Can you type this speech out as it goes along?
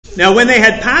Now when they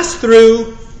had passed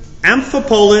through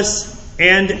Amphipolis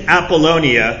and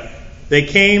Apollonia, they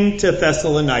came to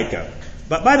Thessalonica.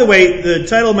 But by the way, the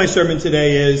title of my sermon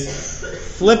today is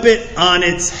Flip It on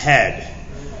Its Head.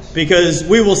 Because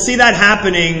we will see that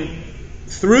happening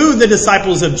through the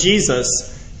disciples of Jesus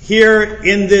here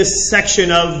in this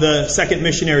section of the second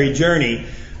missionary journey.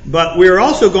 But we're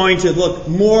also going to look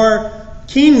more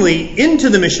keenly into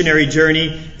the missionary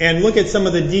journey and look at some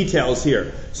of the details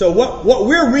here. So what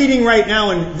we're reading right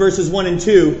now in verses 1 and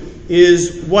 2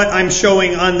 is what I'm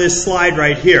showing on this slide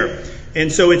right here. And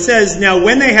so it says, now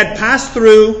when they had passed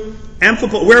through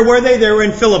Amphipolis, where were they? They were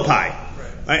in Philippi.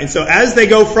 Right? And so as they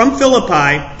go from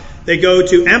Philippi, they go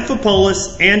to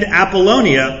Amphipolis and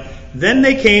Apollonia. Then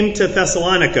they came to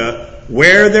Thessalonica,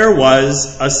 where there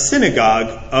was a synagogue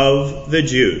of the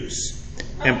Jews.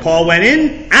 And Paul went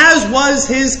in, as was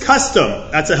his custom.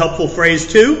 That's a helpful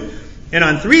phrase too. And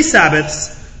on 3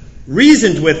 Sabbaths,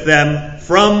 reasoned with them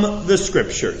from the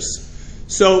Scriptures.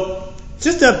 So,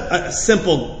 just a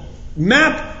simple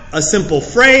map, a simple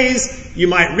phrase. You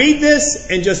might read this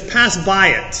and just pass by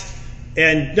it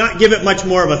and not give it much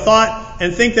more of a thought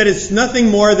and think that it's nothing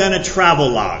more than a travel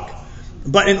log.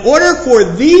 But in order for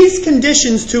these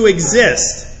conditions to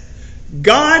exist,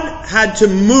 God had to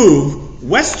move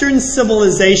Western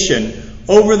civilization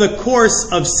over the course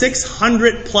of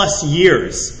 600 plus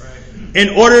years in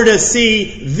order to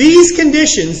see these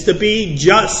conditions to be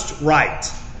just right.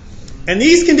 And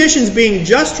these conditions being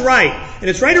just right, and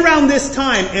it's right around this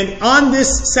time and on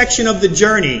this section of the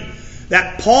journey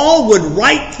that Paul would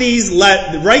write these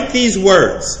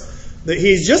words. That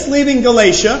he's just leaving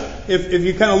Galatia. If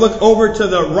you kind of look over to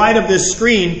the right of this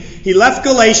screen, he left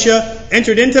Galatia,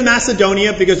 entered into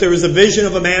Macedonia because there was a vision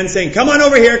of a man saying, come on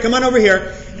over here, come on over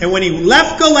here. And when he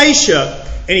left Galatia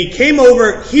and he came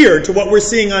over here to what we're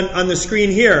seeing on the screen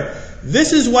here,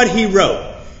 this is what he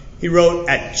wrote. He wrote,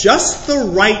 at just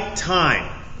the right time.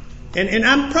 And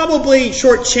I'm probably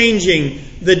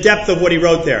shortchanging the depth of what he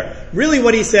wrote there. Really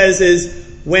what he says is,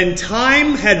 when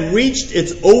time had reached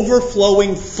its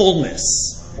overflowing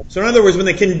fullness. So in other words, when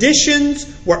the conditions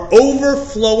were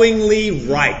overflowingly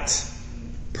right,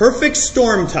 perfect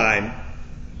storm time,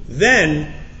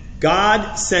 then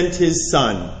God sent his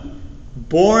Son,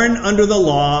 born under the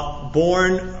law,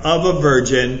 born of a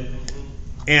virgin,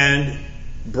 and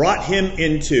brought him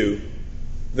into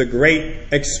the great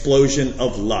explosion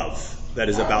of love that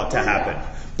is about to happen.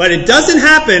 But it doesn't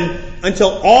happen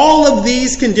until all of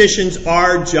these conditions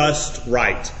are just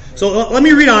right. So let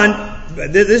me read on.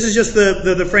 This is just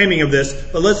the framing of this.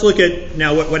 But let's look at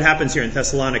now what happens here in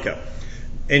Thessalonica.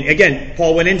 And again,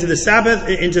 Paul went into the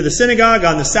synagogue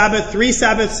on the Sabbath, 3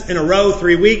 Sabbaths in a row,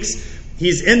 3 weeks.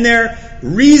 He's in there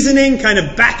reasoning, kind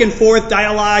of back and forth,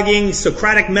 dialoguing,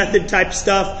 Socratic method type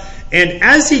stuff. And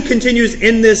as he continues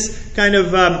in this kind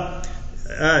of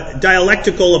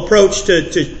dialectical approach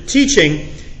to teaching,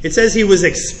 it says he was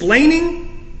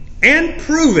explaining and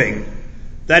proving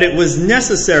that it was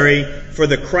necessary for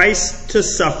the Christ to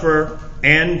suffer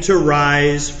and to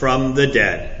rise from the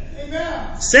dead.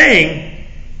 Amen. Saying,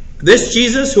 this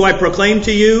Jesus who I proclaim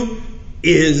to you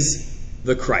is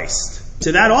the Christ.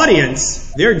 To that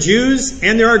audience, there are Jews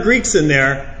and there are Greeks in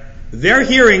there. They're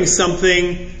hearing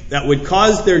something that would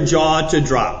cause their jaw to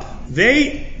drop.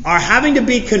 They are having to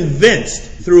be convinced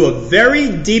through a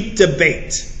very deep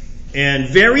debate and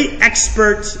very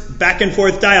expert back and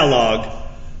forth dialogue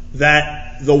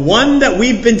that the one that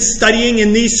we've been studying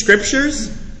in these scriptures,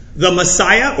 the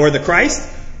Messiah or the Christ,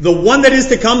 the one that is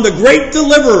to come, the great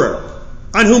deliverer,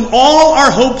 on whom all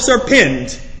our hopes are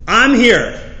pinned, I'm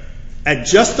here at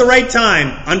just the right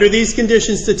time under these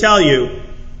conditions to tell you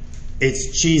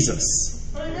it's Jesus.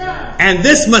 And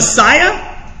this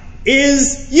Messiah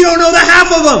is, you don't know the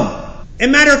half of him. As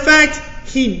a matter of fact,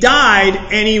 he died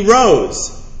and he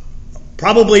rose.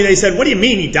 Probably they said, what do you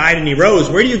mean he died and he rose?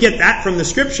 Where do you get that from the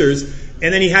scriptures?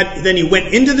 And then he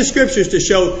went into the scriptures to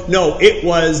show, no, it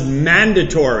was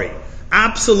mandatory,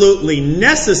 absolutely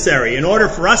necessary in order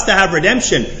for us to have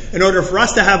redemption, in order for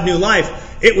us to have new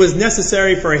life. It was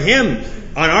necessary for him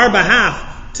on our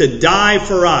behalf to die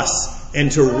for us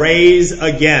and to raise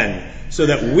again so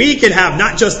that we could have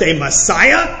not just a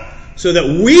Messiah, so that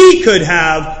we could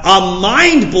have a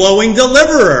mind-blowing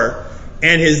deliverer.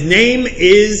 And his name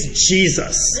is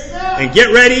Jesus. And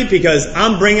get ready because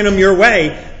I'm bringing him your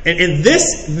way. And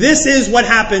this is what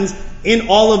happens in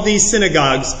all of these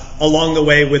synagogues along the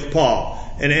way with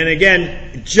Paul. And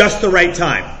again, just the right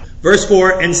time. Verse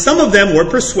 4, and some of them were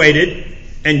persuaded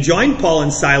and joined Paul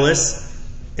and Silas.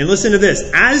 And listen to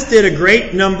this, as did a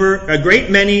great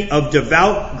many of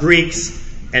devout Greeks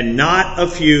and not a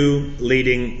few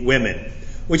leading women.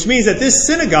 which means that this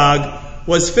synagogue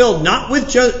was filled not with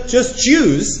just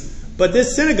Jews, but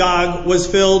this synagogue was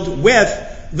filled with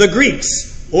the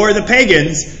Greeks or the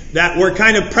pagans that were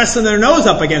kind of pressing their nose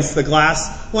up against the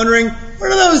glass, wondering,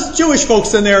 what are those Jewish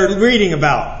folks in there reading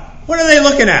about? What are they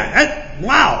looking at?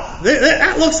 Wow,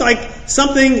 that looks like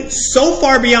something so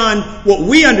far beyond what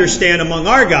we understand among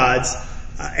our gods.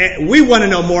 We want to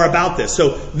know more about this. So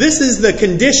this is the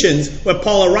conditions what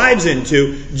Paul arrives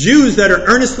into. Jews that are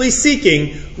earnestly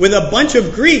seeking with a bunch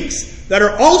of Greeks that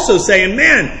are also saying,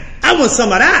 man, I want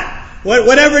some of that.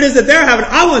 Whatever it is that they're having,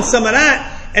 I want some of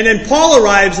that. And then Paul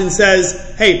arrives and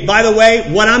says, hey, by the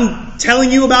way, what I'm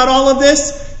telling you about all of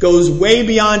this goes way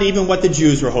beyond even what the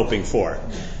Jews were hoping for.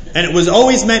 And it was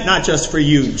always meant not just for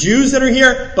you Jews that are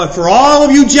here, but for all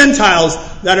of you Gentiles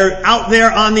that are out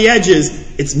there on the edges.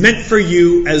 It's meant for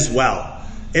you as well.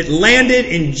 It landed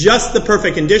in just the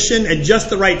perfect condition at just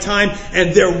the right time,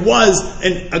 and there was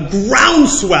a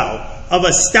groundswell of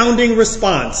astounding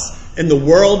response, and the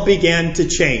world began to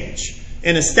change.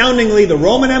 And astoundingly, the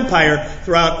Roman Empire,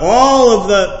 throughout all of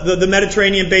the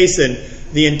Mediterranean basin,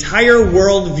 the entire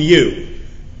worldview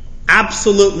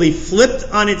absolutely flipped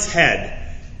on its head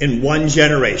in one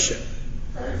generation.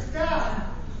 Praise God.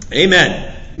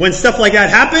 Amen. When stuff like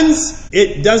that happens,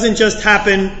 it doesn't just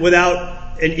happen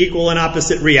without an equal and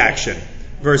opposite reaction.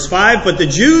 Verse 5, but the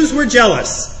Jews were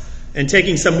jealous, and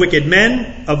taking some wicked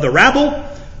men of the rabble,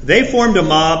 they formed a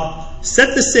mob,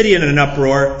 set the city in an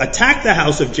uproar, attacked the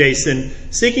house of Jason,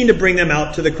 seeking to bring them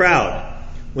out to the crowd.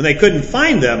 When they couldn't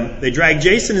find them, they dragged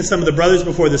Jason and some of the brothers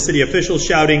before the city officials,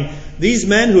 shouting, these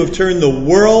men who have turned the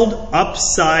world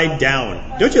upside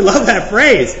down. Don't you love that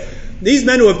phrase? These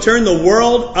men who have turned the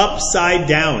world upside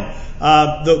down.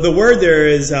 The word there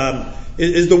is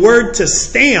the word to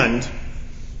stand,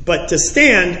 but to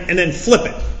stand and then flip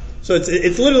it. So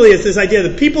it's literally this idea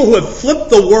of the people who have flipped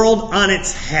the world on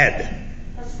its head.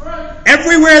 That's right.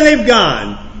 Everywhere they've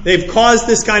gone, they've caused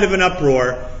this kind of an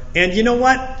uproar. And you know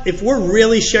what? If we're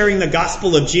really sharing the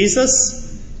gospel of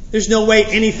Jesus, there's no way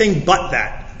anything but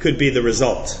that could be the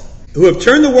result. Who have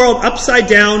turned the world upside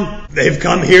down, they've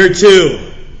come here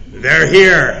too. They're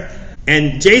here.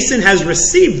 And Jason has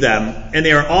received them, and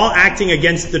they are all acting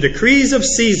against the decrees of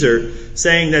Caesar,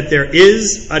 saying that there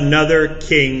is another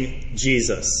King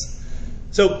Jesus.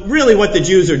 So really what the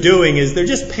Jews are doing is they're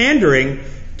just pandering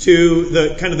to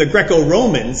the kind of the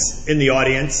Greco-Romans in the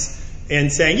audience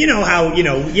and saying,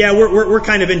 we're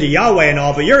kind of into Yahweh and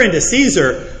all, but you're into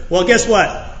Caesar. Well, guess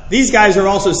what? These guys are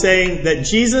also saying that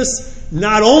Jesus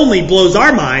not only blows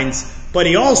our minds, but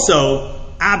he also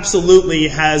absolutely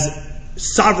has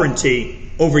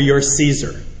sovereignty over your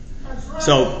Caesar.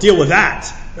 So deal with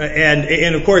that.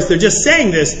 And of course, they're just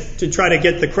saying this to try to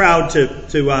get the crowd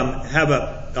to have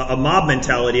a mob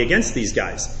mentality against these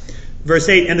guys. Verse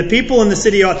 8, and the people and the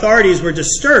city authorities were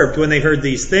disturbed when they heard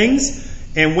these things.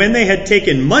 And when they had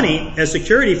taken money as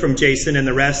security from Jason and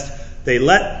the rest, they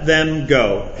let them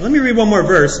go. Let me read one more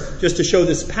verse just to show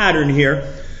this pattern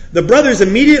here. The brothers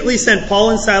immediately sent Paul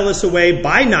and Silas away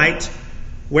by night,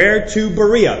 where to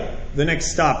Berea, the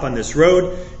next stop on this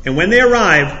road. And when they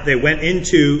arrived, they went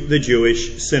into the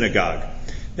Jewish synagogue.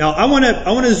 Now, I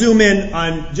want to zoom in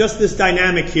on just this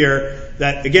dynamic here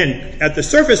that, again, at the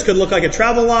surface could look like a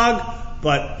travel log,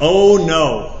 but oh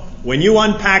no, when you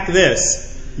unpack this,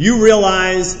 you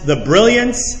realize the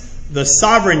brilliance, the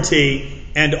sovereignty,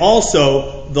 and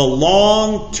also the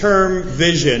long-term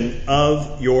vision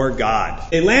of your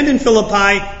God. They land in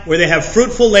Philippi, where they have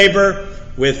fruitful labor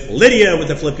with Lydia, with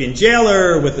the Philippian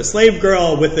jailer, with the slave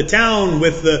girl, with the town,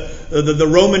 with the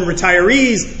Roman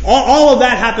retirees. All of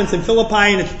that happens in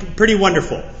Philippi, and it's pretty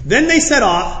wonderful. Then they set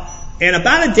off, and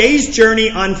about a day's journey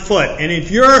on foot, and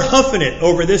if you're hoofing it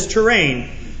over this terrain,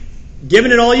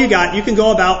 giving it all you got, you can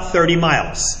go about 30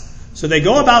 miles. So they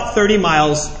go about 30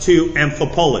 miles to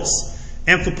Amphipolis.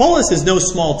 Amphipolis is no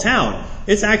small town.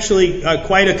 It's actually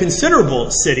quite a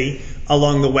considerable city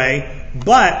along the way.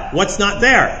 But what's not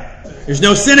there? There's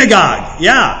no synagogue.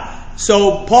 Yeah.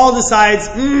 So Paul decides,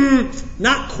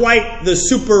 not quite the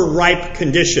super ripe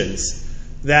conditions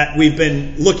that we've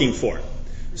been looking for.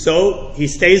 So he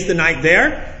stays the night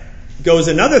there, goes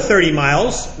another 30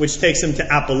 miles, which takes him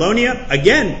to Apollonia.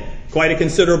 Again, quite a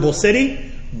considerable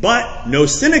city, but no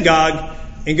synagogue,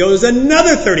 and goes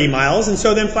another 30 miles. And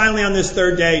so then finally on this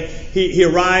third day, he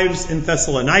arrives in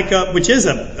Thessalonica, which is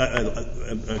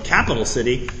a capital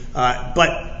city.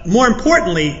 But more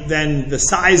importantly than the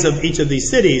size of each of these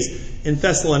cities, in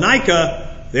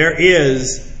Thessalonica, there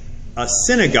is a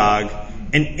synagogue,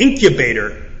 an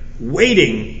incubator,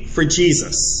 waiting for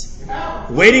Jesus.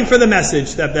 Waiting for the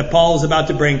message that Paul is about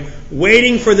to bring.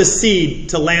 Waiting for the seed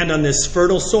to land on this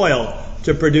fertile soil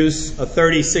to produce a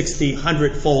 30, 60,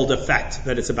 100-fold effect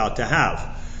that it's about to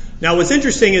have. Now, what's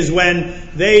interesting is when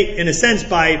they, in a sense,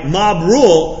 by mob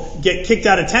rule, get kicked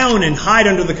out of town and hide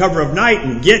under the cover of night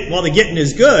and while the getting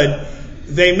is good,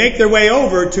 they make their way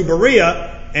over to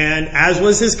Berea, and as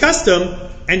was his custom,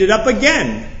 ended up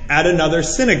again at another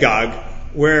synagogue,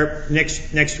 where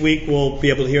next week we'll be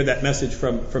able to hear that message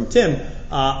from Tim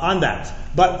on that.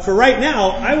 But for right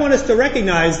now, I want us to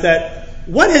recognize that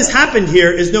what has happened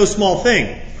here is no small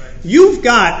thing. You've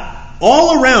got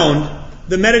all around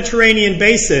the Mediterranean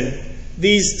basin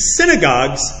these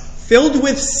synagogues filled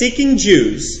with seeking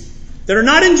Jews that are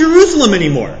not in Jerusalem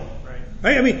anymore.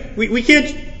 Right? I mean, we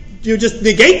can't just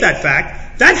negate that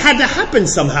fact. That had to happen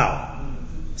somehow.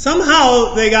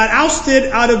 Somehow they got ousted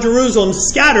out of Jerusalem,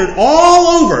 scattered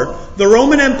all over the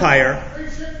Roman Empire,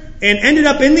 and ended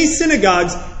up in these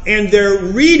synagogues, and they're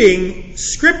reading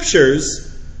scriptures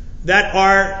that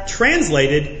are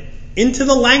translated into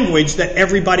the language that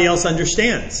everybody else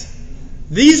understands.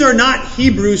 These are not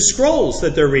Hebrew scrolls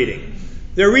that they're reading.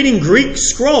 They're reading Greek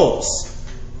scrolls,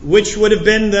 which would have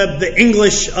been the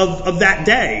English of that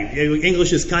day.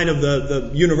 English is kind of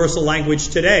the universal language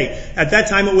today. At that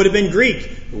time it would have been Greek.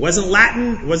 It wasn't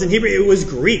Latin, it wasn't Hebrew, it was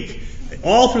Greek.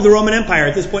 All through the Roman Empire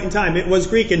at this point in time, it was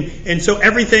Greek. And so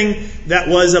everything that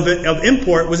was of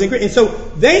import was in Greek. And so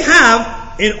they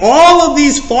have, in all of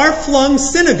these far-flung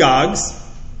synagogues,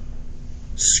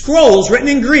 scrolls written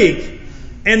in Greek,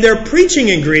 and they're preaching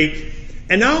in Greek.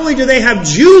 And not only do they have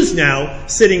Jews now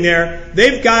sitting there,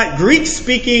 they've got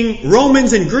Greek-speaking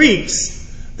Romans and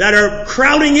Greeks that are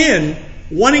crowding in,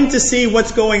 wanting to see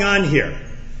what's going on here.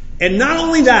 And not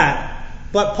only that,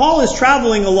 but Paul is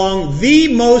traveling along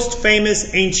the most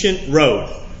famous ancient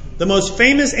road. The most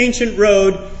famous ancient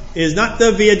road is not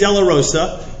the Via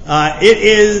Dolorosa. It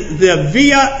is the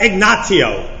Via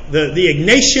Ignatio, the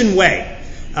Ignatian Way.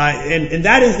 And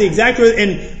that is the exact road.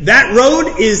 And that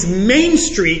road is Main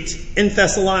Street in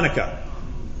Thessalonica.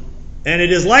 And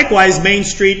it is likewise Main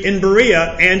Street in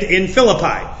Berea and in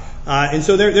Philippi. And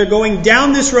so they're going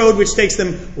down this road, which takes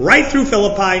them right through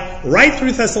Philippi, right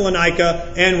through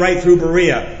Thessalonica, and right through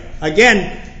Berea.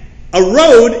 Again, a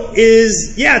road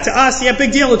is, to us,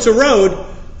 big deal, it's a road.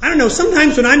 I don't know,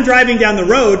 sometimes when I'm driving down the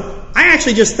road, I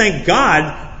actually just thank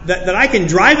God that I can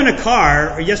drive in a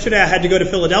car. Yesterday I had to go to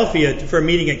Philadelphia for a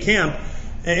meeting at camp,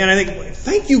 and I think,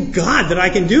 thank you God that I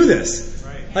can do this.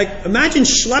 Like, imagine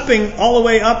schlepping all the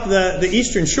way up the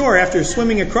eastern shore after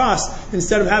swimming across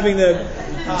instead of having the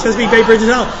Chesapeake Bay Bridge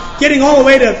tunnel. Getting all the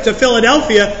way to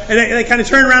Philadelphia and I kind of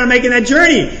turn around and making that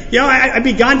journey. I'd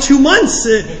be gone 2 months.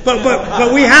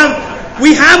 But we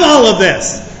have all of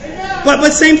this.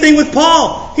 But same thing with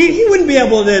Paul. He wouldn't be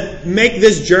able to make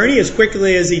this journey as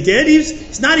quickly as he did.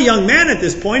 He's not a young man at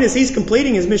this point. As he's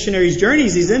completing his missionary's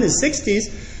journeys, he's in his 60s.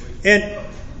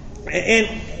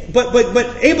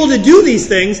 But able to do these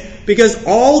things because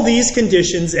all these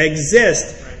conditions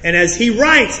exist. And as he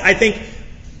writes, I think,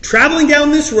 traveling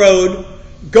down this road,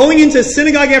 going into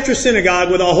synagogue after synagogue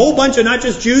with a whole bunch of not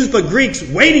just Jews but Greeks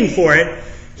waiting for it,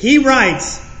 he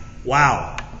writes,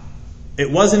 wow, it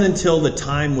wasn't until the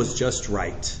time was just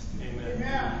right.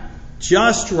 Amen.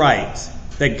 Just right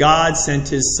that God sent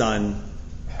his Son,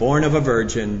 born of a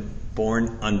virgin,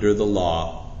 born under the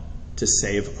law, to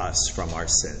save us from our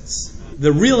sins.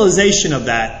 The realization of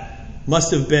that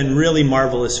must have been really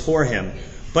marvelous for him.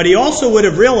 But he also would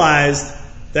have realized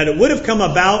that it would have come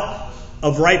about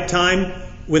of ripe time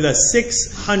with a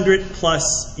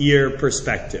 600-plus year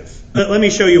perspective. Let me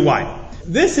show you why.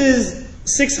 This is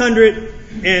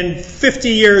 650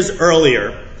 years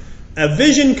earlier. A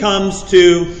vision comes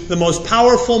to the most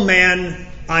powerful man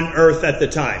on earth at the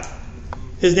time.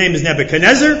 His name is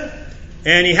Nebuchadnezzar,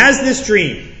 and he has this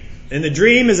dream. And the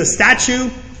dream is a statue,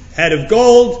 head of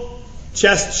gold,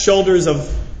 chest, shoulders of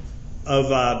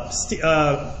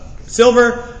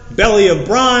silver, belly of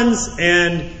bronze,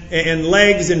 and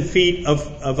legs and feet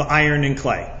of iron and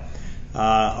clay.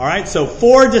 All right, so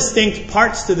 4 distinct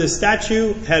parts to this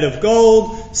statue: head of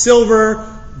gold,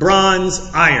 silver, bronze,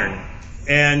 iron.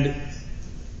 And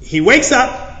he wakes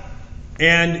up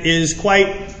and is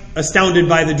quite astounded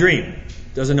by the dream.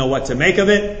 Doesn't know what to make of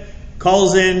it.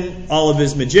 Calls in all of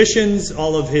his magicians,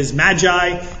 all of his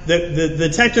magi.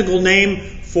 The technical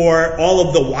name for all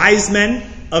of the wise men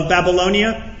of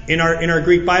Babylonia in our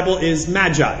Greek Bible is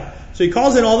magi. So he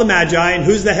calls in all the magi, and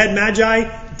who's the head magi?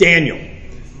 Daniel.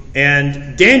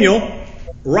 And Daniel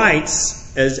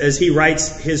writes, as he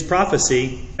writes his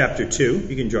prophecy, chapter 2,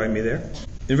 you can join me there.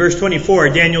 In verse 24,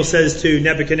 Daniel says to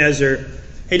Nebuchadnezzar,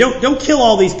 hey, don't kill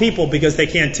all these people because they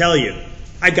can't tell you.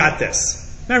 I got this.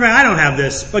 Matter of fact, I don't have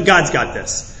this, but God's got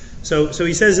this. So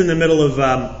he says in the middle of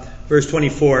verse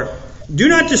 24. Do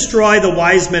not destroy the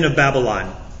wise men of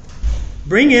Babylon.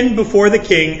 Bring in before the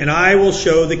king, and I will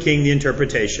show the king the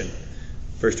interpretation.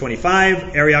 Verse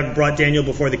 25, Arioch brought Daniel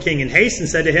before the king in haste and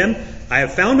said to him, I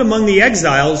have found among the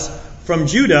exiles from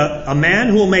Judah a man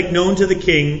who will make known to the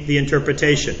king the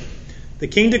interpretation. The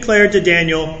king declared to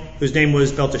Daniel, whose name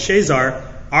was Belteshazzar,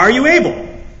 Are you able?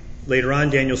 Later on,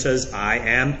 Daniel says, I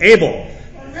am able.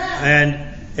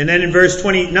 And then in verse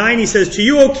 29, he says, To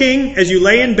you, O king, as you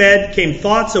lay in bed, came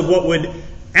thoughts of what would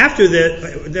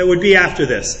be after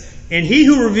this. And he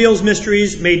who reveals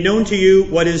mysteries made known to you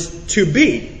what is to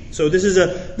be. So this is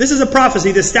a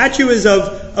prophecy. The statue is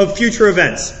of future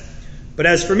events. But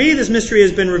as for me, this mystery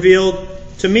has been revealed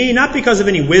to me, not because of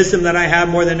any wisdom that I have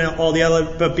more than all the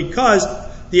other, but because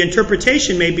the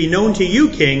interpretation may be known to you,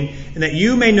 king, and that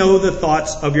you may know the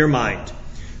thoughts of your mind.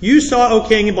 You saw, O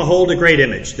king, and behold, a great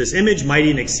image. This image,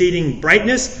 mighty and exceeding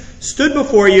brightness, stood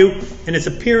before you, and its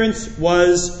appearance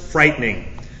was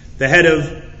frightening. The head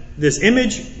of this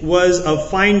image was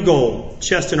of fine gold,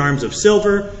 chest and arms of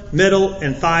silver, middle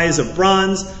and thighs of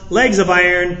bronze, legs of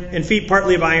iron, and feet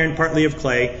partly of iron, partly of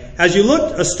clay. As you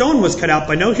looked, a stone was cut out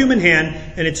by no human hand,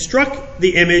 and it struck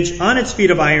the image on its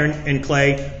feet of iron and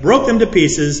clay, broke them to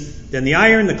pieces. Then the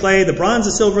iron, the clay, the bronze,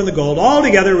 the silver, and the gold, all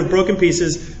together with broken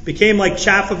pieces, became like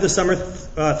chaff of the summer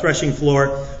threshing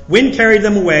floor. Wind carried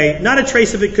them away. Not a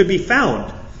trace of it could be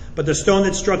found. But the stone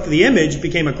that struck the image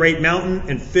became a great mountain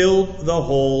and filled the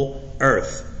whole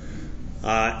earth.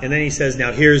 And then he says,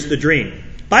 now here's the dream.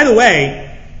 By the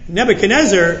way,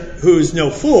 Nebuchadnezzar, who's no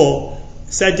fool,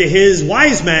 said to his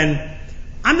wise men,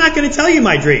 I'm not going to tell you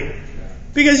my dream,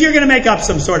 because you're going to make up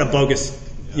some sort of bogus,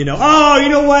 you know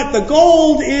what? The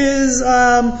gold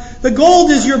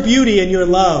is your beauty and your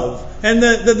love. And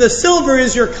the silver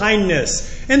is your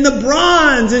kindness. And the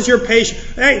bronze is your patience.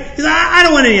 Hey, I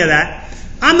don't want any of that.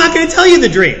 I'm not going to tell you the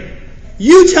dream.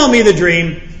 You tell me the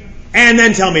dream, and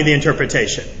then tell me the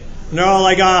interpretation. And they're all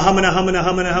like,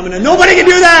 humana. Nobody can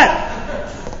do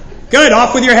that! Good,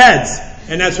 off with your heads.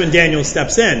 And that's when Daniel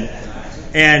steps in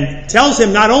and tells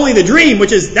him not only the dream,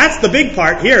 that's the big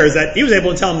part here, is that he was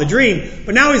able to tell him the dream,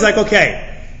 but now he's like,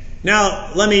 okay,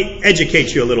 now let me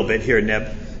educate you a little bit here,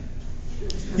 Neb.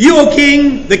 You, O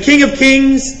king, the king of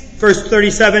kings, verse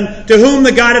 37, to whom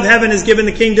the God of heaven has given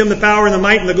the kingdom, the power, and the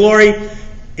might, and the glory,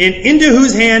 and into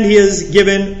whose hand he has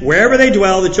given, wherever they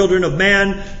dwell, the children of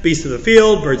man, beasts of the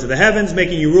field, birds of the heavens,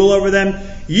 making you rule over them.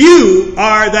 You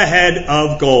are the head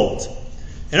of gold.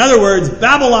 In other words,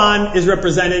 Babylon is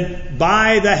represented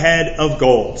by the head of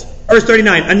gold. Verse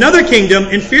 39, another kingdom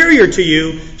inferior to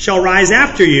you shall rise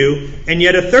after you, and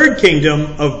yet a third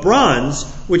kingdom of bronze,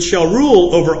 which shall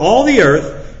rule over all the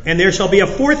earth, and there shall be a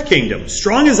fourth kingdom,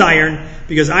 strong as iron,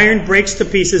 because iron breaks to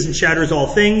pieces and shatters all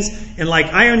things, and like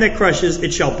iron that crushes,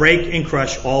 it shall break and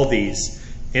crush all these.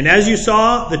 And as you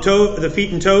saw, the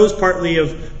feet and toes, partly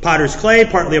of potter's clay,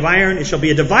 partly of iron, it shall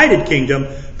be a divided kingdom,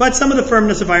 but some of the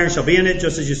firmness of iron shall be in it,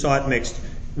 just as you saw it mixed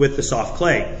with the soft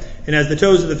clay. And as the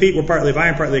toes of the feet were partly of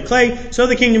iron, partly of clay, so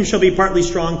the kingdom shall be partly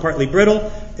strong, partly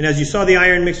brittle. And as you saw the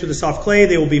iron mixed with the soft clay,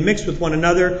 they will be mixed with one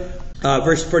another.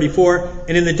 Verse 44,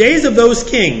 and in the days of those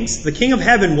kings, the King of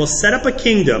heaven will set up a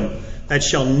kingdom that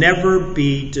shall never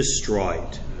be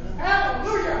destroyed.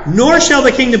 Hallelujah. Nor shall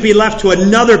the kingdom be left to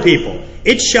another people.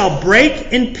 It shall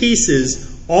break in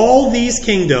pieces all these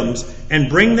kingdoms and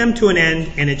bring them to an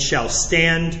end, and it shall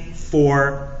stand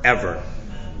forever.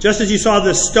 Just as you saw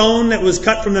the stone that was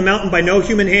cut from the mountain by no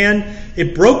human hand,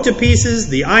 it broke to pieces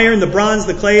the iron, the bronze,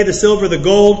 the clay, the silver, the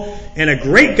gold, and a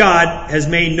great God has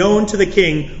made known to the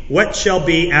king what shall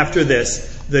be after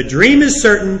this. The dream is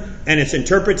certain, and its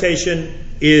interpretation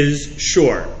is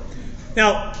sure.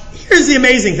 Now, here's the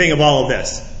amazing thing of all of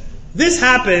this. This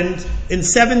happened in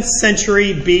 7th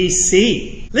century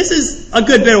BC. This is a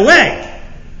good bit away,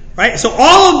 right? So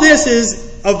all of this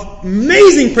is of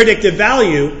amazing predictive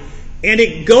value, and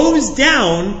it goes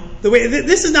down the way.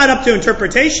 This is not up to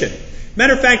interpretation.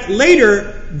 Matter of fact,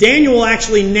 later, Daniel will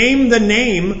actually name the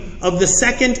name of the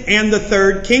second and the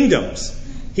third kingdoms.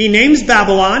 He names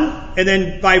Babylon, and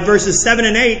then by verses 7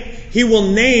 and 8, he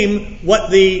will name what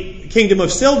the kingdom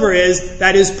of silver is.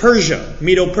 That is Persia,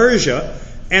 Medo-Persia.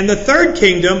 And the third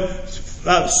kingdom,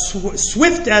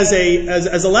 swift as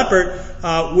a leopard,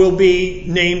 will be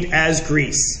named as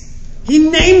Greece. He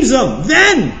names them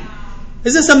then.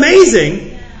 Is this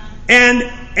amazing? And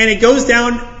it goes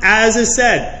down as is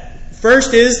said.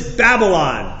 First is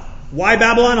Babylon. Why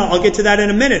Babylon? I'll get to that in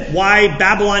a minute. Why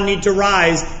Babylon need to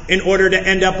rise in order to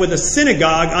end up with a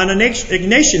synagogue on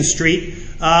Ignatian Street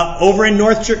over in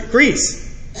North Greece?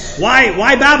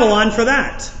 Why Babylon for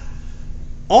that?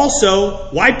 Also,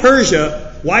 why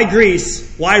Persia? Why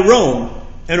Greece? Why Rome?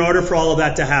 In order for all of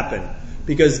that to happen.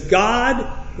 Because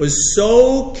God was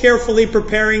so carefully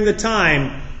preparing the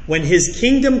time when his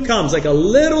kingdom comes, like a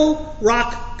little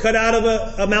rock cut out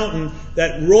of a mountain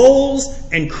that rolls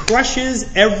and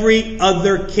crushes every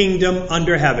other kingdom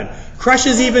under heaven.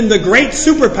 Crushes even the great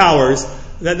superpowers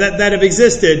that have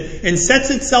existed and sets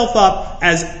itself up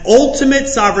as ultimate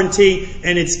sovereignty,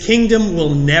 and its kingdom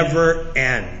will never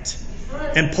end.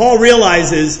 And Paul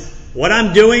realizes what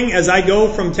I'm doing as I go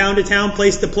from town to town,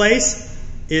 place to place,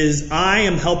 is I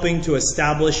am helping to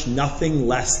establish nothing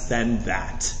less than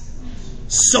that.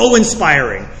 So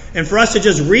inspiring. And for us to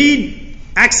just read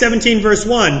Acts 17 verse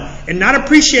 1 and not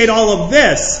appreciate all of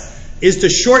this is to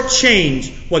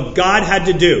shortchange what God had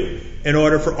to do in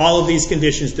order for all of these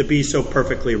conditions to be so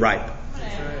perfectly ripe.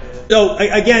 So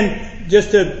again,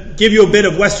 just to give you a bit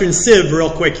of Western Civ real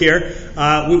quick here,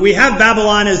 we have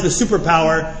Babylon as the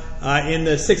superpower in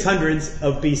the 600s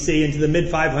of BC into the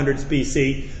mid-500s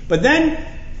BC. But then,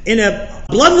 in a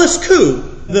bloodless coup,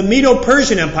 the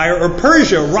Medo-Persian Empire, or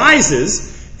Persia,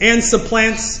 rises and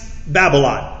supplants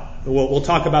Babylon. We'll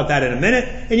talk about that in a minute.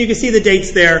 And you can see the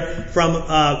dates there from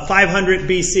 500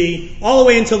 BC all the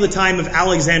way until the time of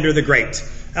Alexander the Great.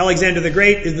 Alexander the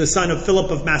Great is the son of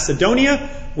Philip of Macedonia.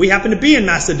 We happen to be in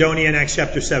Macedonia in Acts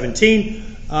chapter 17.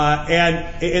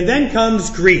 And then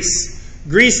comes Greece.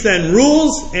 Greece then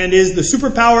rules and is the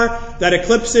superpower that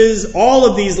eclipses all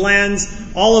of these lands,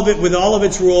 all of it with all of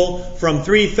its rule from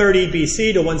 330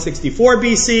 BC to 164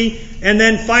 BC. And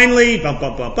then finally, Rome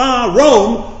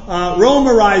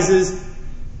arises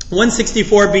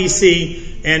 164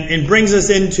 BC and brings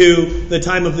us into the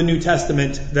time of the New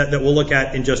Testament that we'll look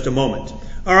at in just a moment.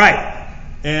 All right.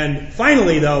 And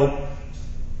finally, though,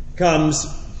 comes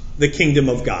the kingdom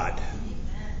of God.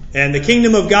 And the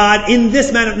kingdom of God in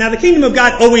this manner. Now, the kingdom of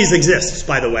God always exists,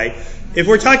 by the way. If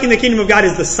we're talking the kingdom of God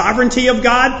is the sovereignty of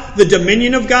God, the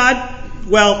dominion of God,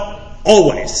 well,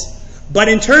 always. But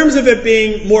in terms of it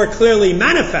being more clearly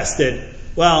manifested,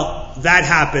 well, that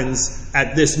happens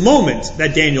at this moment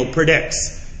that Daniel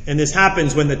predicts. And this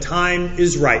happens when the time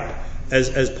is ripe,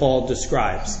 as Paul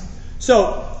describes.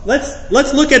 So,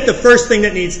 let's look at the first thing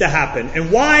that needs to happen.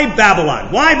 And why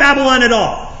Babylon? Why Babylon at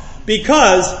all?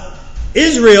 Because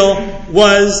Israel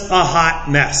was a hot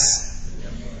mess.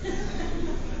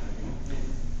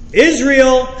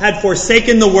 Israel had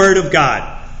forsaken the word of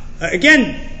God.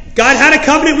 Again, God had a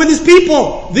covenant with his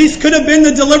people. These could have been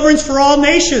the deliverance for all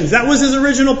nations. That was his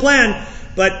original plan.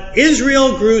 But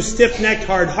Israel grew stiff-necked,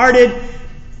 hard-hearted,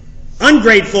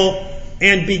 ungrateful,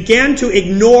 and began to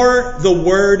ignore the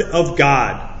word of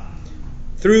God.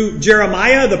 Through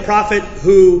Jeremiah, the prophet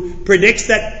who predicts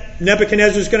that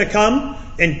Nebuchadnezzar is going to come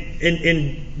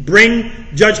and bring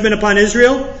judgment upon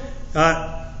Israel,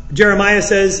 Jeremiah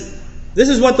says, "This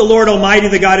is what the Lord Almighty,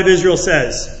 the God of Israel,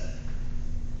 says.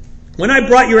 When I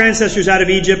brought your ancestors out of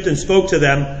Egypt and spoke to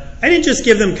them, I didn't just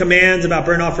give them commands about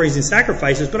burnt offerings and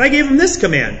sacrifices, but I gave them this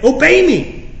command: obey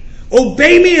me.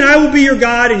 Obey me, and I will be your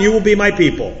God, and you will be my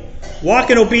people. Walk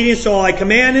in obedience to all I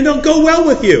command, and it'll go well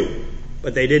with you."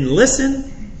 But they didn't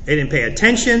listen. They didn't pay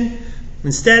attention.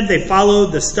 Instead, they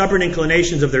followed the stubborn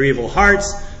inclinations of their evil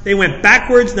hearts. They went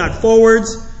backwards, not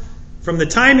forwards. From the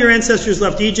time your ancestors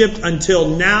left Egypt until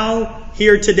now,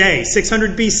 here today,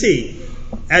 600 BC,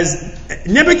 as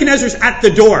Nebuchadnezzar's at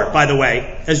the door, by the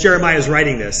way, as Jeremiah is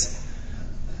writing this.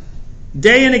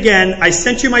 Day and again, I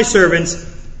sent you my servants,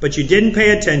 but you didn't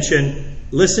pay attention.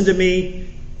 Listen to me.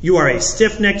 You are a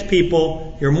stiff-necked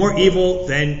people. You're more evil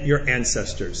than your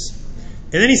ancestors.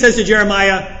 And then he says to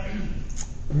Jeremiah,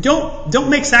 Don't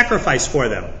make sacrifice for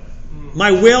them.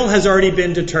 My will has already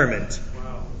been determined.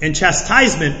 And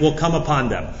chastisement will come upon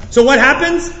them. So what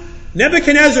happens?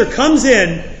 Nebuchadnezzar comes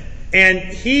in and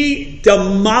he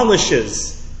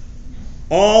demolishes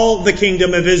all the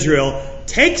kingdom of Israel,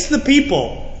 takes the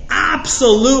people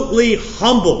absolutely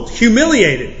humbled,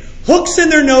 humiliated, hooks in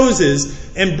their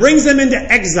noses, and brings them into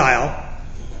exile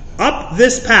up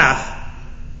this path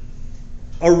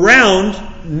around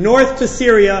north to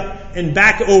Syria and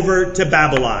back over to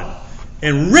Babylon,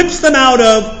 and rips them out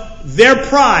of their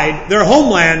pride, their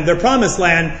homeland, their promised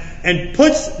land, and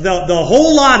puts the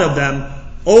whole lot of them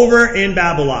over in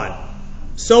Babylon.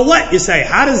 So what, you say?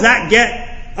 How does that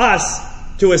get us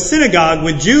to a synagogue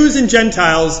with Jews and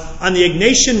Gentiles on the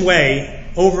Ignatian Way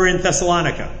over in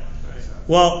Thessalonica?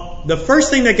 Well, the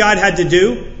first thing that God had to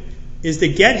do is to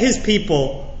get his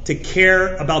people to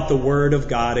care about the Word of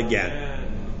God again.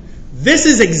 This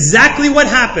is exactly what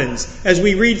happens as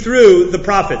we read through the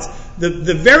prophets.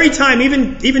 The very time,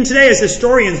 even today as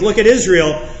historians look at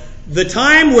Israel, the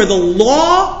time where the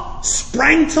law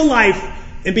sprang to life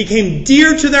and became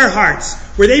dear to their hearts,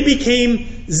 where they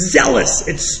became zealous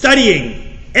at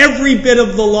studying every bit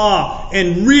of the law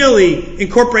and really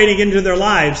incorporating it into their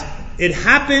lives, it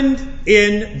happened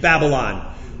in Babylon.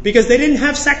 Because they didn't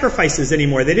have sacrifices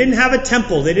anymore. They didn't have a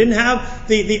temple. They didn't have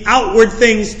the outward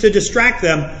things to distract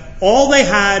them. All they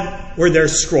had were their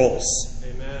scrolls.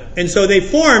 Amen. And so they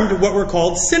formed what were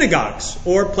called synagogues,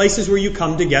 or places where you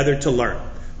come together to learn.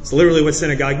 It's literally what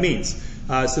synagogue means.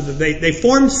 So that they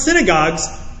formed synagogues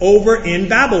over in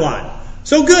Babylon.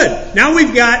 So good. Now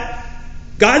we've got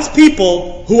God's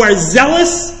people who are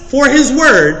zealous for His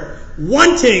word,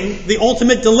 wanting the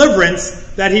ultimate deliverance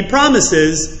that He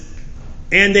promises,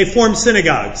 and they form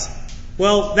synagogues.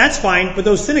 Well, that's fine, but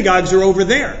those synagogues are over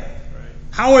there.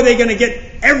 How are they going to get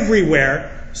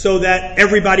everywhere so that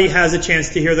everybody has a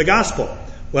chance to hear the gospel?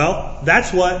 Well,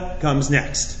 that's what comes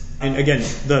next. And again,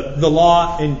 the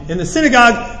law in the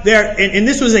synagogue there, and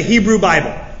this was a Hebrew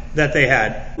Bible that they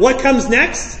had. What comes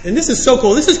next? And this is so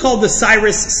cool. This is called the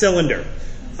Cyrus Cylinder.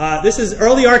 This is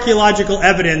early archaeological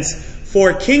evidence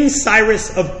for King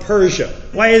Cyrus of Persia.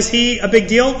 Why is he a big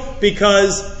deal?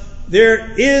 Because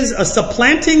there is a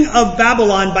supplanting of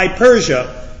Babylon by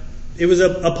Persia. It was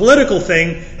a political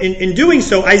thing. In doing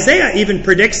so, Isaiah even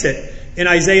predicts it in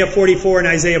Isaiah 44 and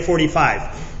Isaiah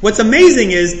 45. What's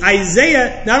amazing is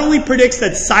Isaiah not only predicts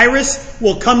that Cyrus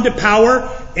will come to power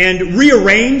and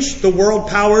rearrange the world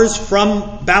powers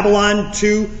from Babylon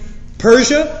to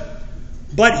Persia,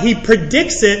 but he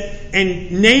predicts it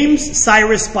and names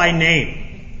Cyrus by name.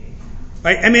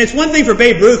 Right? I mean, it's one thing for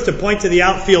Babe Ruth to point to the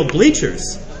outfield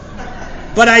bleachers.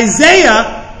 But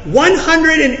Isaiah,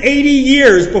 180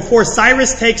 years before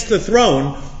Cyrus takes the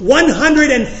throne,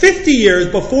 150 years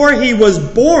before he was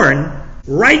born,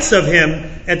 writes of him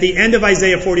at the end of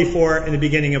Isaiah 44 and the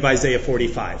beginning of Isaiah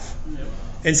 45.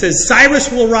 And says,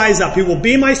 Cyrus will rise up. He will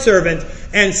be my servant.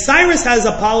 And Cyrus has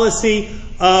a policy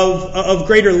of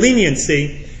greater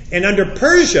leniency. And under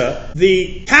Persia,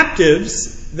 the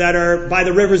captives that are by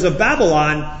the rivers of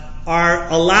Babylon are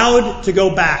allowed to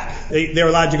go back. They're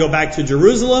allowed to go back to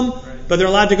Jerusalem, but they're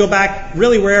allowed to go back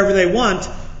really wherever they want.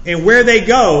 And where they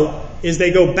go is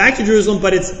they go back to Jerusalem,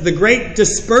 but it's the great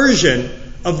dispersion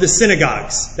of the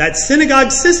synagogues. That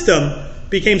synagogue system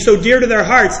became so dear to their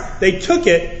hearts, they took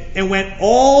it and went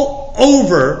all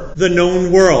over the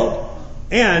known world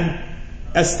and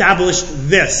established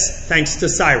this, thanks to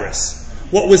Cyrus.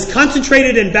 What was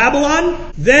concentrated in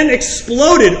Babylon then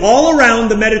exploded all around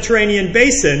the Mediterranean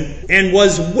basin and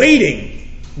was waiting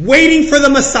for the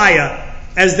Messiah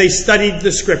as they studied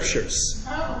the scriptures.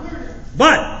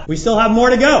 But we still have more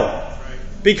to go.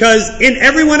 Because in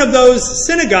every one of those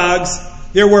synagogues,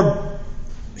 there were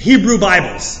Hebrew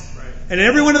Bibles. And in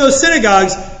every one of those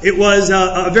synagogues, it was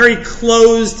a very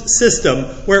closed system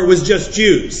where it was just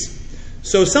Jews.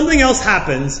 So something else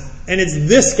happens, and it's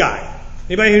this guy.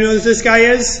 Anybody who knows who this guy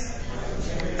is?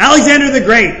 Alexander the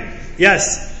Great.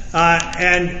 Yes.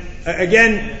 And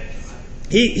again,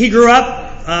 he grew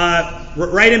up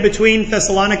right in between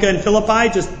Thessalonica and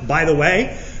Philippi, just by the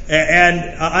way.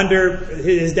 And under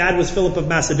his dad was Philip of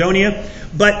Macedonia.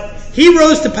 But he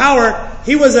rose to power.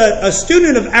 He was a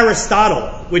student of Aristotle,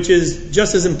 which is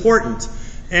just as important.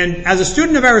 And as a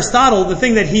student of Aristotle, the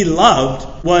thing that he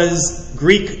loved was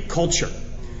Greek culture.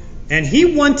 And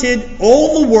he wanted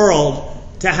all the world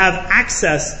to have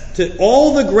access to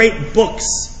all the great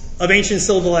books of ancient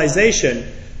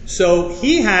civilization. So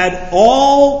he had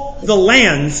all the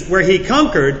lands where he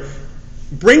conquered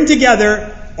bring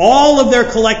together all of their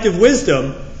collective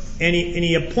wisdom, and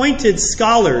he appointed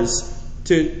scholars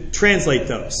to translate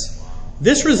those.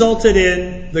 This resulted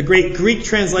in the great Greek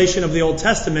translation of the Old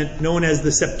Testament known as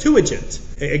the Septuagint.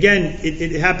 Again,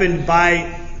 it happened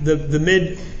by the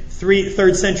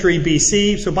mid-3rd century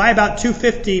BC. So by about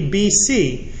 250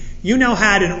 BC, you now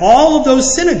had in all of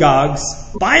those synagogues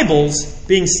Bibles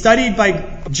being studied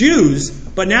by Jews,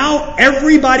 but now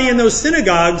everybody in those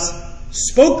synagogues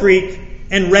spoke Greek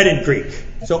and read in Greek.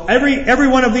 So every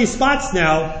one of these spots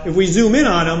now, if we zoom in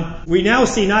on them, we now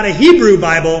see not a Hebrew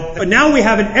Bible, but now we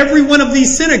have in every one of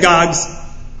these synagogues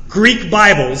Greek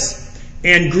Bibles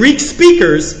and Greek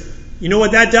speakers. You know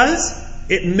what that does?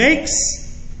 It makes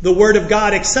the Word of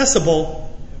God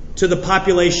accessible to the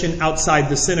population outside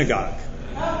the synagogue.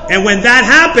 And when that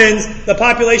happens, the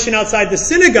population outside the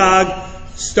synagogue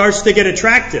starts to get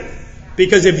attractive.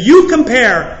 Because if you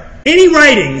compare any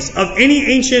writings of any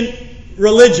ancient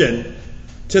religion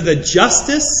to the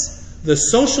justice, the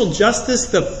social justice,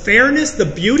 the fairness, the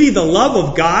beauty, the love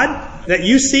of God that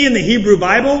you see in the Hebrew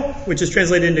Bible, which is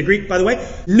translated into Greek, by the way,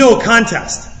 no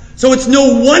contest. So it's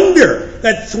no wonder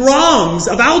that throngs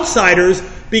of outsiders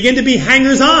begin to be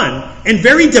hangers-on, and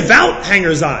very devout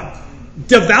hangers-on.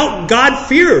 Devout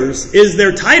God-fearers is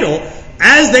their title,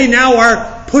 as they now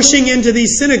are pushing into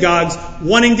these synagogues,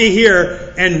 wanting to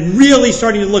hear and really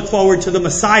starting to look forward to the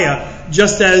Messiah,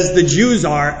 just as the Jews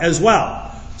are as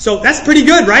well. So that's pretty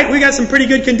good, right? We got some pretty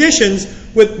good conditions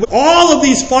with all of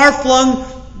these far-flung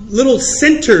little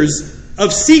centers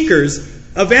of seekers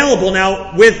available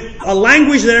now, with a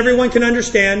language that everyone can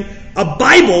understand, a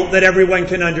Bible that everyone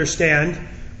can understand,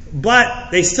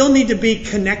 but they still need to be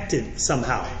connected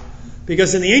somehow.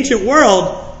 Because in the ancient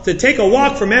world, to take a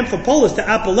walk from Amphipolis to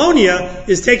Apollonia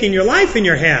is taking your life in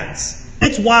your hands.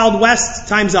 It's Wild West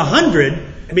times 100.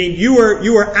 I mean, you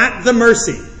were at the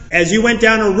mercy. As you went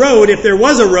down a road, if there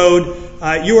was a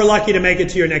road, you were lucky to make it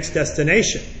to your next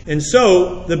destination. And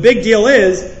so the big deal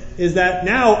is that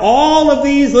now all of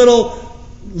these little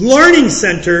learning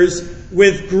centers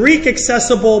with Greek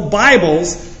accessible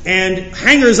Bibles and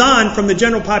hangers-on from the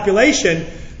general population,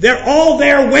 they're all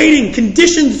there waiting.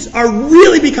 Conditions are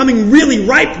really becoming really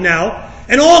ripe now.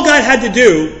 And all God had to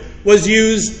do was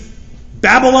use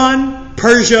Babylon,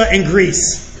 Persia, and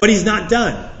Greece. But he's not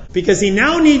done, because he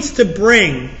now needs to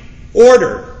bring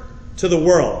order to the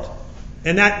world.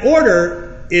 And that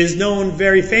order is known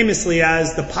very famously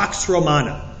as the Pax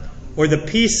Romana, or the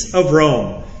peace of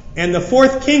Rome. And the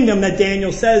fourth kingdom that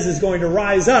Daniel says is going to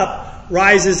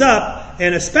rises up,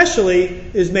 and especially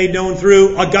is made known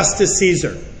through Augustus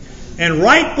Caesar. And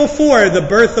right before the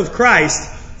birth of Christ,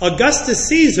 Augustus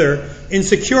Caesar, in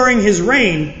securing his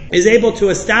reign, is able to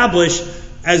establish,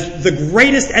 as the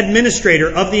greatest administrator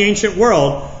of the ancient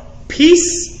world,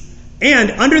 peace.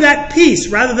 And under that peace,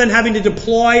 rather than having to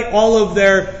deploy all of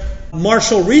their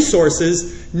martial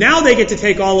resources, now they get to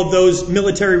take all of those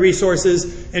military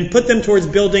resources and put them towards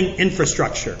building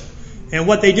infrastructure. And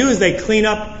what they do is they clean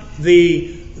up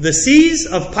the seas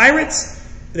of pirates,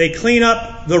 they clean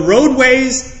up the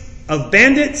roadways of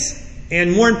bandits,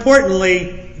 and more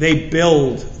importantly, they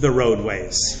build the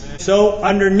roadways. So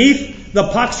underneath the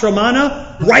Pax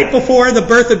Romana, right before the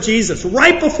birth of Jesus,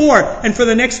 right before, and for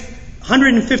the next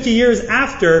 150 years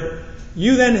after,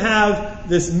 you then have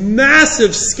this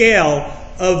massive scale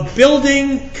of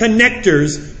building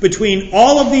connectors between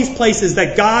all of these places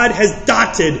that God has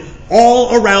dotted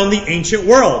all around the ancient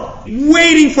world,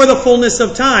 waiting for the fullness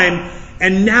of time,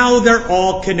 and now they're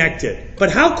all connected.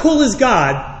 But how cool is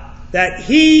God that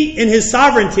he, in his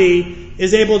sovereignty,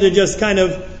 is able to just kind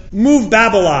of move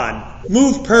Babylon,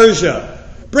 move Persia,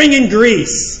 bring in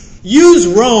Greece, use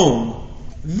Rome.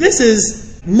 This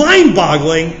is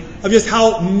mind-boggling of just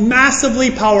how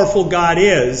massively powerful God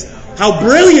is, how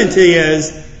brilliant he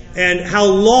is, and how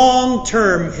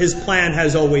long-term his plan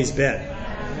has always been.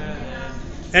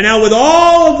 And now with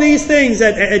all of these things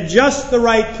at just the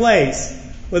right place,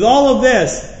 with all of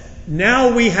this,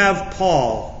 now we have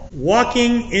Paul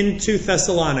walking into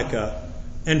Thessalonica,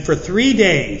 and for 3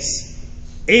 days,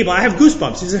 able, I have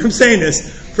goosebumps as I'm saying this,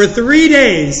 for 3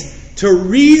 days to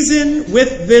reason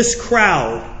with this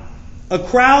crowd, a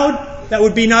crowd that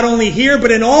would be not only here,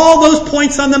 but in all those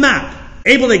points on the map,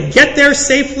 able to get there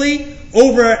safely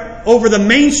over the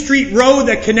main street road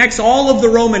that connects all of the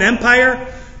Roman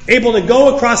Empire, able to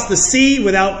go across the sea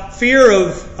without fear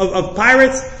of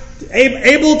pirates,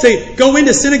 able to go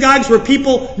into synagogues where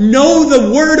people know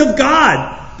the Word of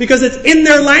God because it's in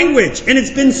their language and it's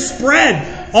been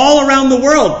spread all around the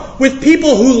world, with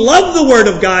people who love the Word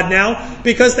of God now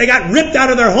because they got ripped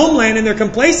out of their homeland in their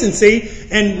complacency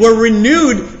and were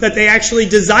renewed that they actually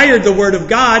desired the Word of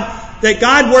God, that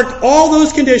God worked all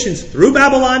those conditions through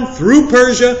Babylon, through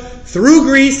Persia, through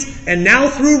Greece, and now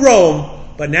through Rome.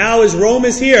 But now as Rome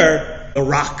is here, the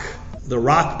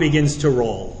rock begins to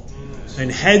roll and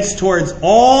heads towards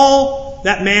all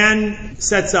that man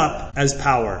sets up as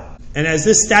power. And as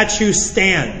this statue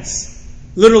stands,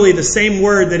 literally the same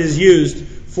word that is used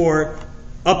for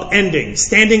upending,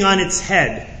 standing on its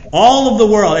head, all of the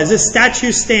world, as this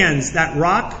statue stands, that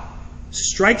rock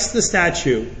strikes the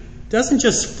statue, doesn't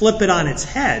just flip it on its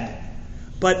head,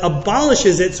 but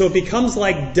abolishes it so it becomes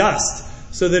like dust,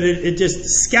 so that it just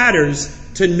scatters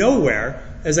to nowhere.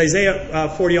 As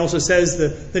Isaiah 40 also says,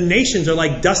 the nations are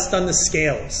like dust on the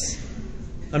scales.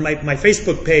 On my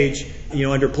Facebook page,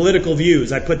 under political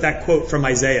views, I put that quote from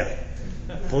Isaiah.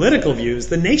 Political views,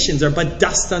 the nations are but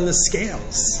dust on the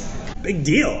scales. Big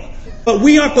deal. But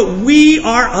we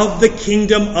are of the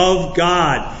kingdom of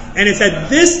God. And it's at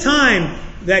this time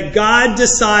that God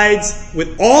decides,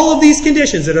 with all of these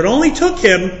conditions, that it only took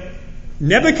him,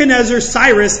 Nebuchadnezzar,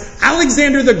 Cyrus,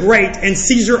 Alexander the Great, and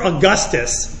Caesar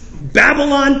Augustus,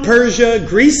 Babylon, Persia,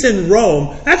 Greece, and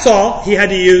Rome. That's all he had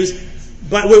to use.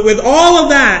 But with all of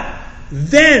that,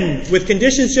 then, with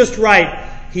conditions just right,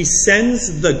 he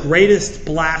sends the greatest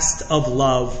blast of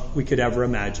love we could ever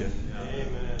imagine.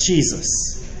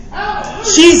 Jesus.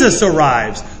 Jesus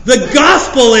arrives. The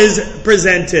gospel is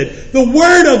presented. The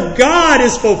word of God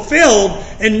is fulfilled.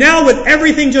 And now with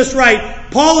everything just right,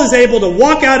 Paul is able to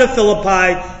walk out of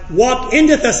Philippi, walk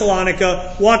into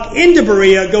Thessalonica, walk into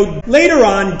Berea, go later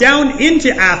on down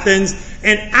into Athens,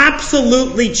 and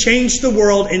absolutely change the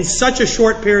world in such a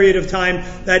short period of time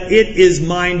that it is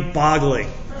mind-boggling.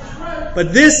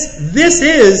 But this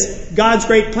is God's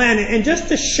great plan. And just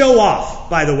to show off,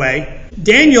 by the way,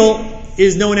 Daniel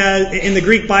is known as, in the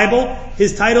Greek Bible,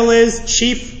 his title is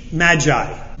Chief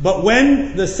Magi. But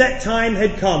when the set time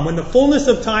had come, when the fullness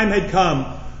of time had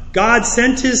come, God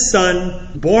sent his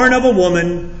son, born of a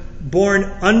woman, born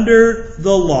under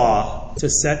the law, to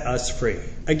set us free.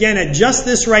 Again, at just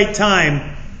this right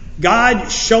time, God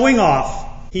showing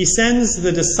off, he sends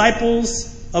the disciples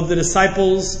of the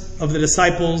disciples of the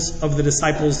disciples of the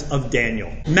disciples of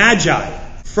Daniel. Magi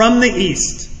from the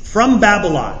east, from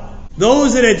Babylon.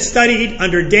 Those that had studied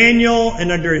under Daniel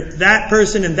and under that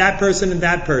person and that person and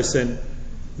that person,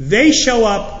 they show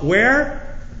up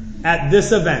where? At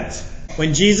this event.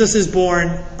 When Jesus is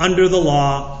born under the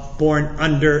law, born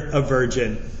under a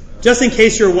virgin. Just in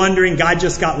case you're wondering, God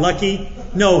just got lucky?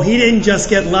 No, he didn't just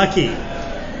get lucky.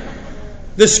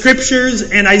 The scriptures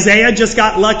and Isaiah just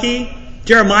got lucky?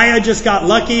 Jeremiah just got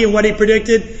lucky in what he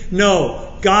predicted?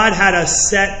 No, God had a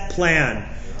set plan.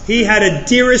 He had a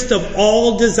dearest of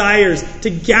all desires to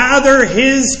gather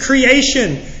his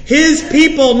creation, his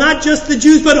people, not just the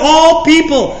Jews, but all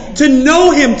people, to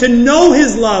know him, to know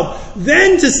his love,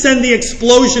 then to send the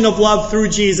explosion of love through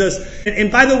Jesus.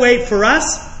 And by the way, for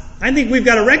us, I think we've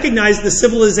got to recognize the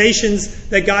civilizations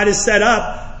that God has set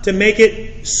up to make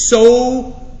it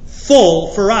so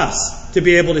full for us to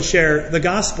be able to share the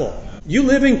gospel. You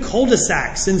live in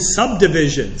cul-de-sacs and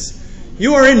subdivisions.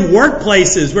 You are in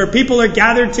workplaces where people are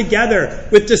gathered together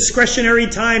with discretionary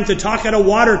time to talk at a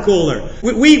water cooler.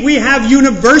 We have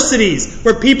universities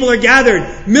where people are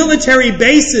gathered, military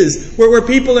bases where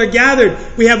people are gathered.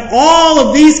 We have all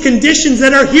of these conditions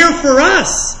that are here for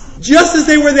us, just as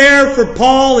they were there for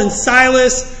Paul and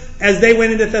Silas as they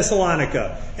went into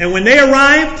Thessalonica. And when they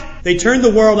arrived, they turned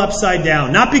the world upside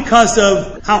down. Not because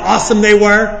of how awesome they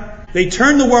were. They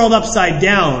turned the world upside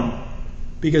down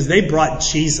because they brought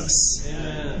Jesus.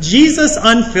 Amen. Jesus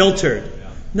unfiltered.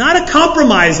 Not a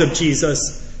compromise of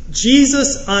Jesus.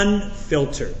 Jesus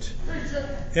unfiltered.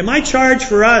 And my charge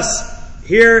for us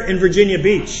here in Virginia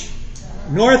Beach,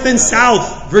 North and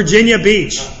South Virginia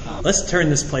Beach, let's turn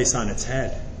this place on its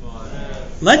head.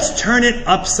 Let's turn it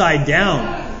upside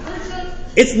down.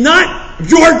 It's not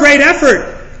your great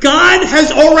effort. God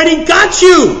has already got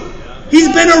you.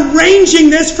 He's been arranging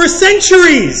this for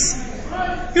centuries.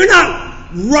 You're not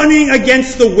running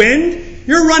against the wind.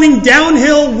 You're running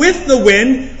downhill with the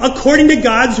wind according to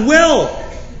God's will.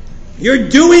 You're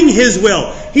doing his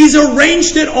will. He's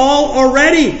arranged it all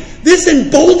already. This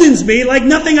emboldens me like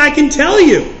nothing I can tell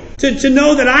you. To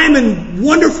know that I am in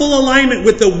wonderful alignment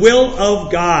with the will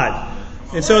of God.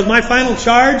 And so as my final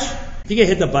charge, you can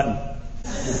hit the button.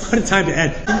 What a time to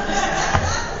end.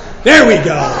 There we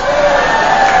go.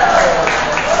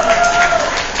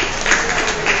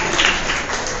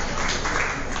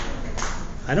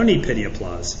 I don't need pity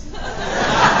applause.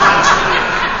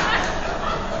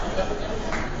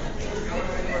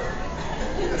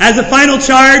 As a final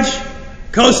charge,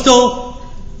 Coastal,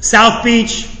 South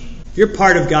Beach, you're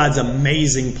part of God's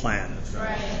amazing plan.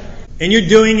 And you're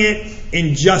doing it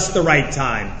in just the right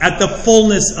time, at the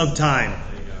fullness of time.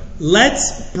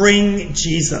 Let's bring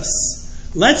Jesus.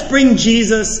 Let's bring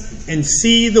Jesus and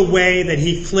see the way that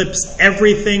he flips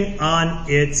everything on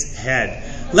its head.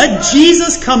 Let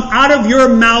Jesus come out of your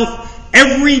mouth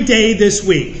every day this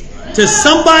week to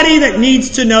somebody that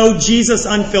needs to know Jesus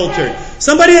unfiltered.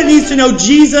 Somebody that needs to know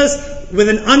Jesus with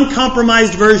an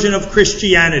uncompromised version of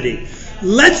Christianity.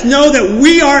 Let's know that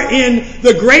we are in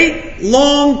the great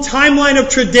long timeline of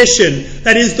tradition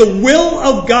that is the will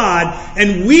of God,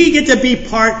 and we get to be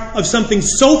part of something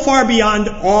so far beyond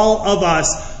all of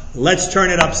us. Let's turn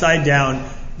it upside down.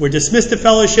 We're dismissed to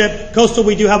fellowship. Coastal,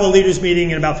 we do have a leaders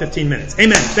meeting in about 15 minutes.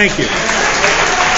 Amen. Thank you.